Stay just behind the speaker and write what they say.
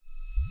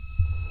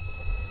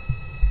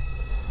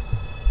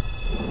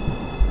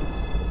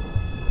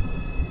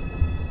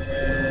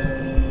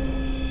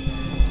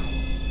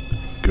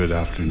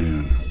Good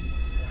afternoon,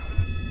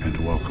 and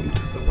welcome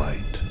to the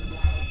light.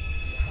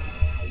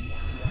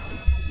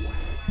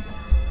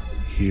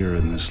 Here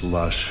in this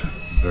lush,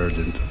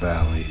 verdant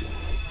valley,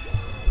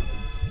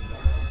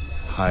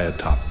 high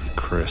atop the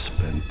crisp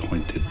and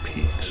pointed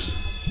peaks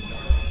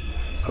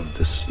of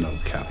this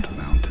snow-capped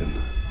mountain,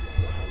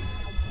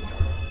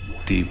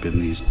 deep in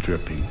these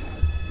dripping,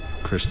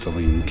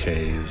 crystalline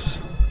caves,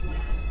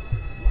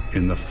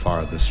 in the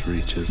farthest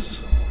reaches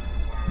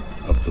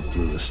of the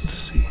bluest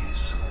seas.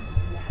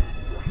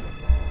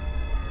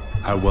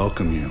 I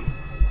welcome you.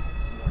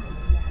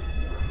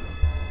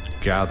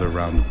 Gather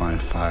round my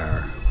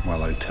fire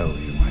while I tell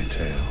you my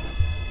tale.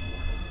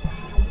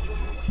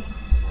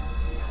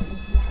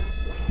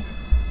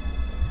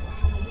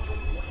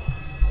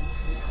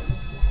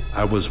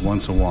 I was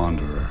once a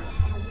wanderer.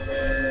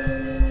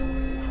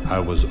 I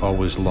was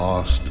always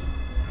lost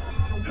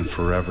and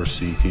forever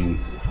seeking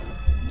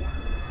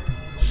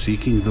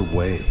the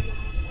way,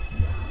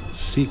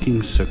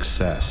 seeking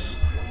success,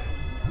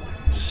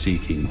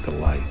 seeking the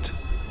light,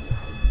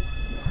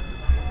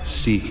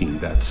 seeking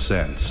that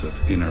sense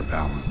of inner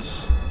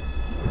balance.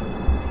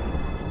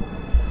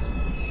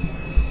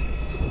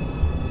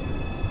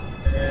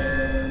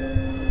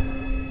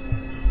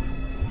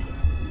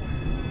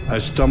 I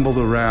stumbled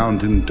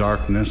around in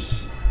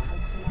darkness,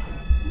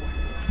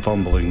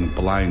 fumbling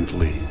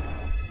blindly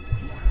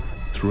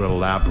through a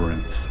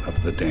labyrinth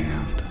of the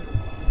damned.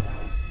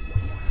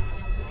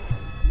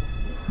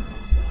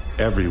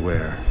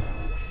 Everywhere,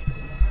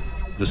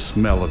 the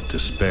smell of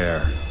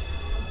despair,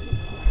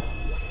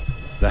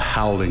 the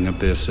howling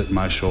abyss at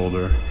my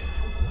shoulder,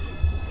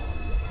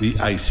 the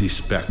icy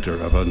specter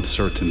of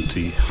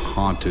uncertainty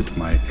haunted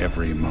my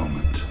every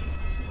moment.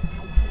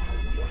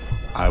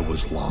 I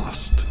was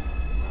lost.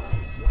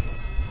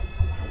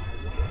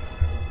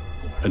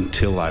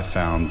 Until I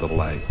found the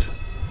light.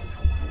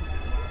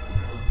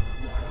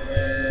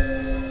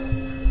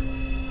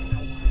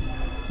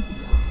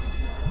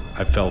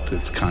 I felt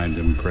its kind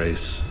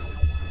embrace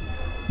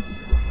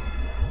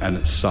and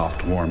its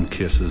soft, warm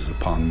kisses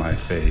upon my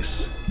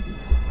face.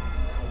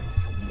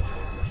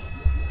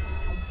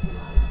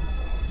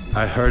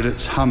 I heard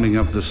its humming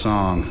of the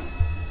song,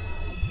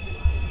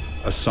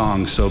 a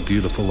song so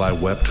beautiful I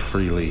wept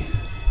freely.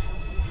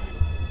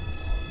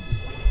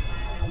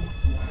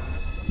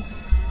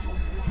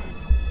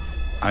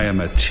 I am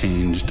a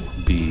changed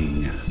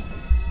being.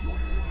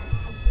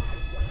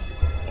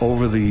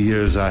 Over the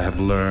years, I have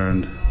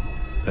learned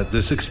that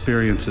this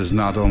experience is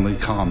not only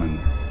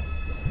common,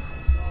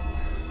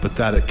 but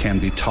that it can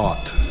be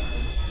taught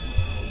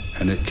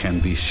and it can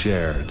be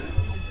shared.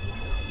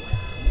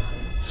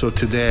 So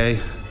today,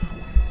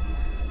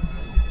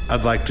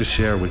 I'd like to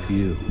share with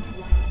you,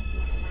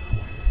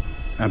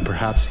 and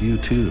perhaps you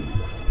too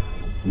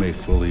may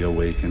fully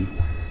awaken,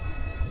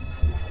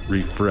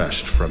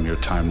 refreshed from your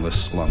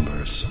timeless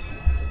slumbers.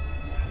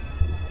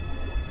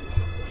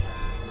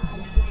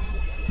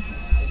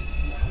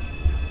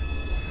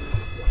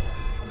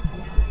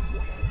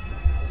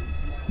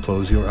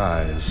 Close your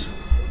eyes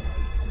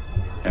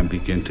and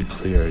begin to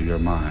clear your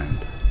mind.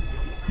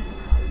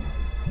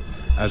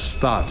 As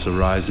thoughts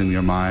arise in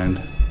your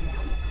mind,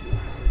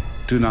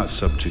 do not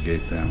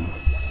subjugate them.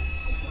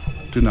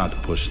 Do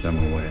not push them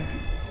away.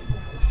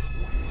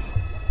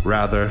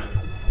 Rather,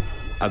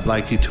 I'd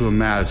like you to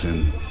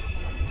imagine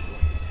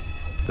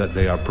that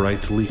they are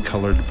brightly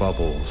colored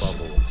bubbles,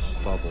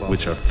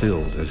 which are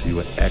filled as you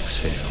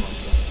exhale,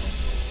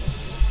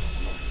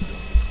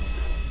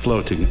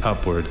 floating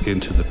upward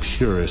into the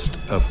purest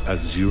of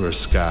azure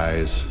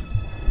skies,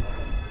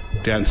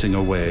 dancing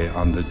away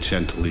on the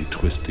gently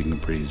twisting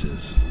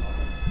breezes.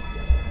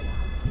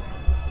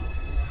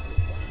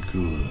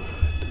 Good.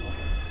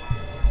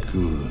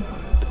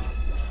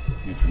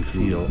 You can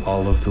feel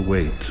all of the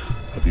weight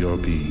of your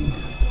being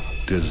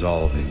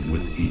dissolving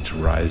with each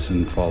rise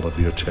and fall of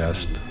your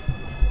chest,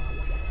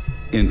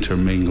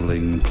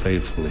 intermingling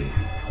playfully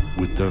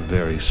with the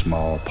very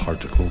small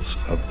particles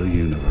of the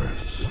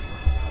universe.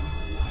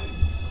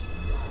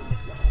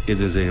 It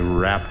is a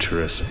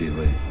rapturous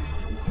feeling,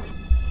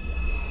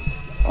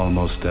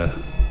 almost a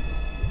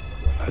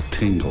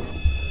tingle.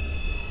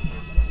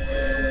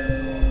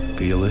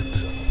 Feel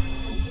it?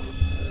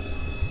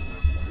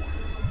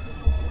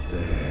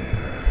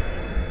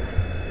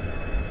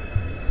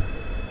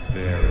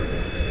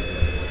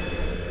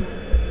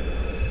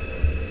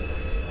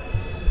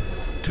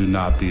 Do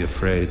not be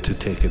afraid to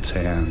take its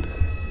hand.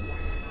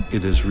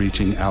 It is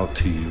reaching out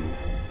to you.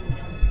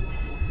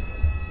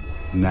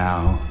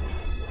 Now,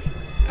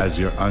 as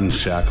your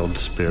unshackled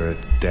spirit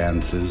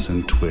dances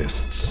and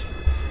twists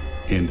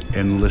in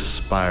endless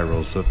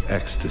spirals of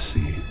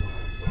ecstasy,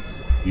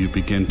 you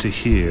begin to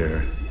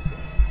hear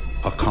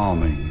a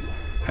calming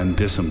and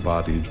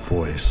disembodied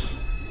voice.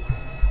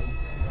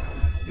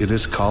 It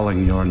is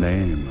calling your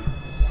name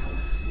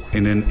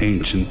in an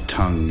ancient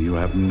tongue you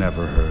have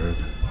never heard.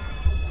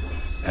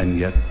 And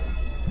yet,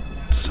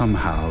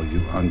 somehow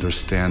you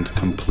understand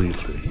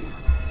completely.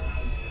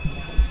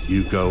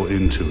 You go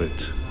into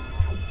it,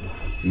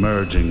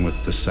 merging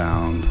with the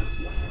sound,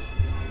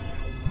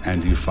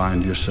 and you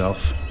find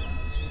yourself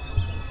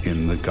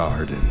in the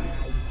garden.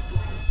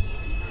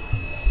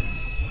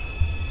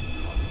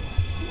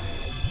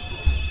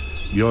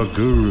 Your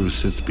guru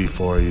sits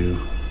before you,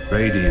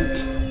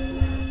 radiant,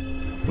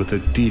 with a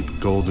deep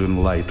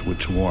golden light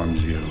which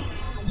warms you.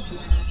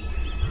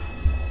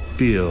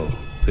 Feel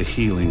the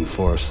healing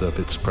force of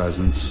its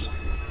presence.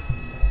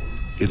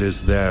 It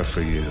is there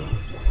for you.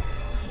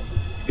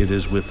 It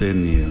is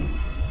within you.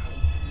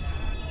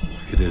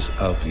 It is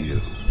of you.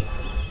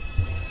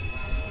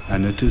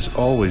 And it is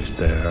always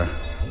there.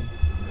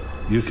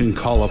 You can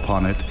call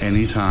upon it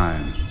any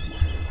time.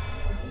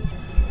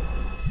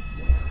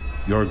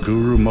 Your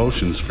guru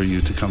motions for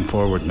you to come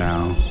forward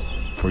now,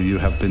 for you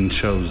have been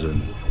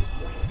chosen.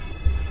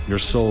 Your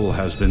soul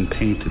has been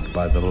painted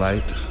by the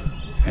light,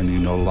 and you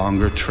no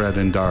longer tread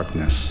in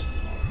darkness.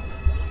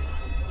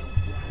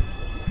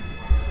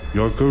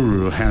 Your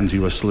guru hands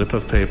you a slip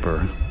of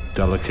paper,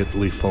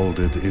 delicately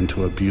folded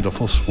into a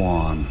beautiful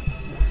swan,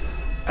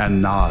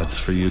 and nods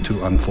for you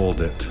to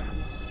unfold it.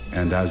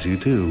 And as you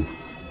do,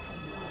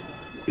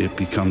 it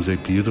becomes a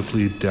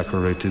beautifully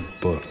decorated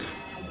book,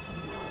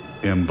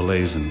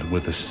 emblazoned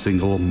with a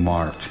single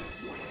mark.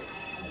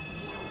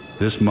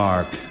 This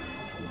mark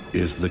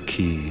is the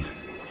key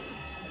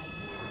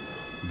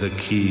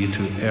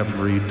to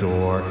every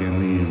door in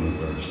the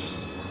universe.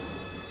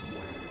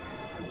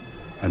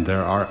 And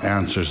there are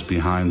answers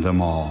behind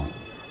them all.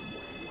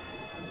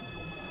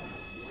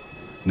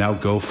 Now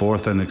go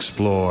forth and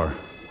explore,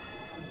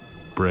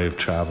 brave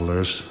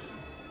travelers,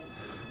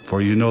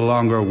 for you no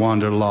longer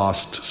wander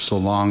lost so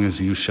long as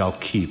you shall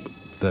keep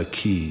the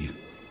key.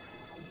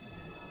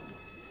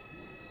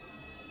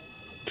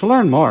 To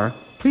learn more,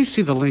 please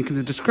see the link in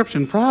the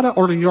description for how to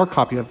order your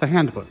copy of the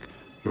handbook.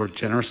 Your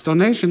generous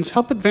donations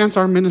help advance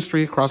our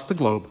ministry across the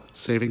globe,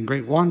 saving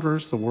great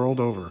wanderers the world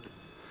over.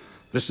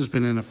 This has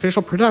been an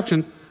official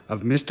production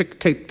of Mystic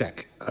Tape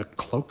Deck, a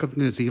Cloak of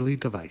Nazili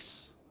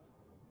device.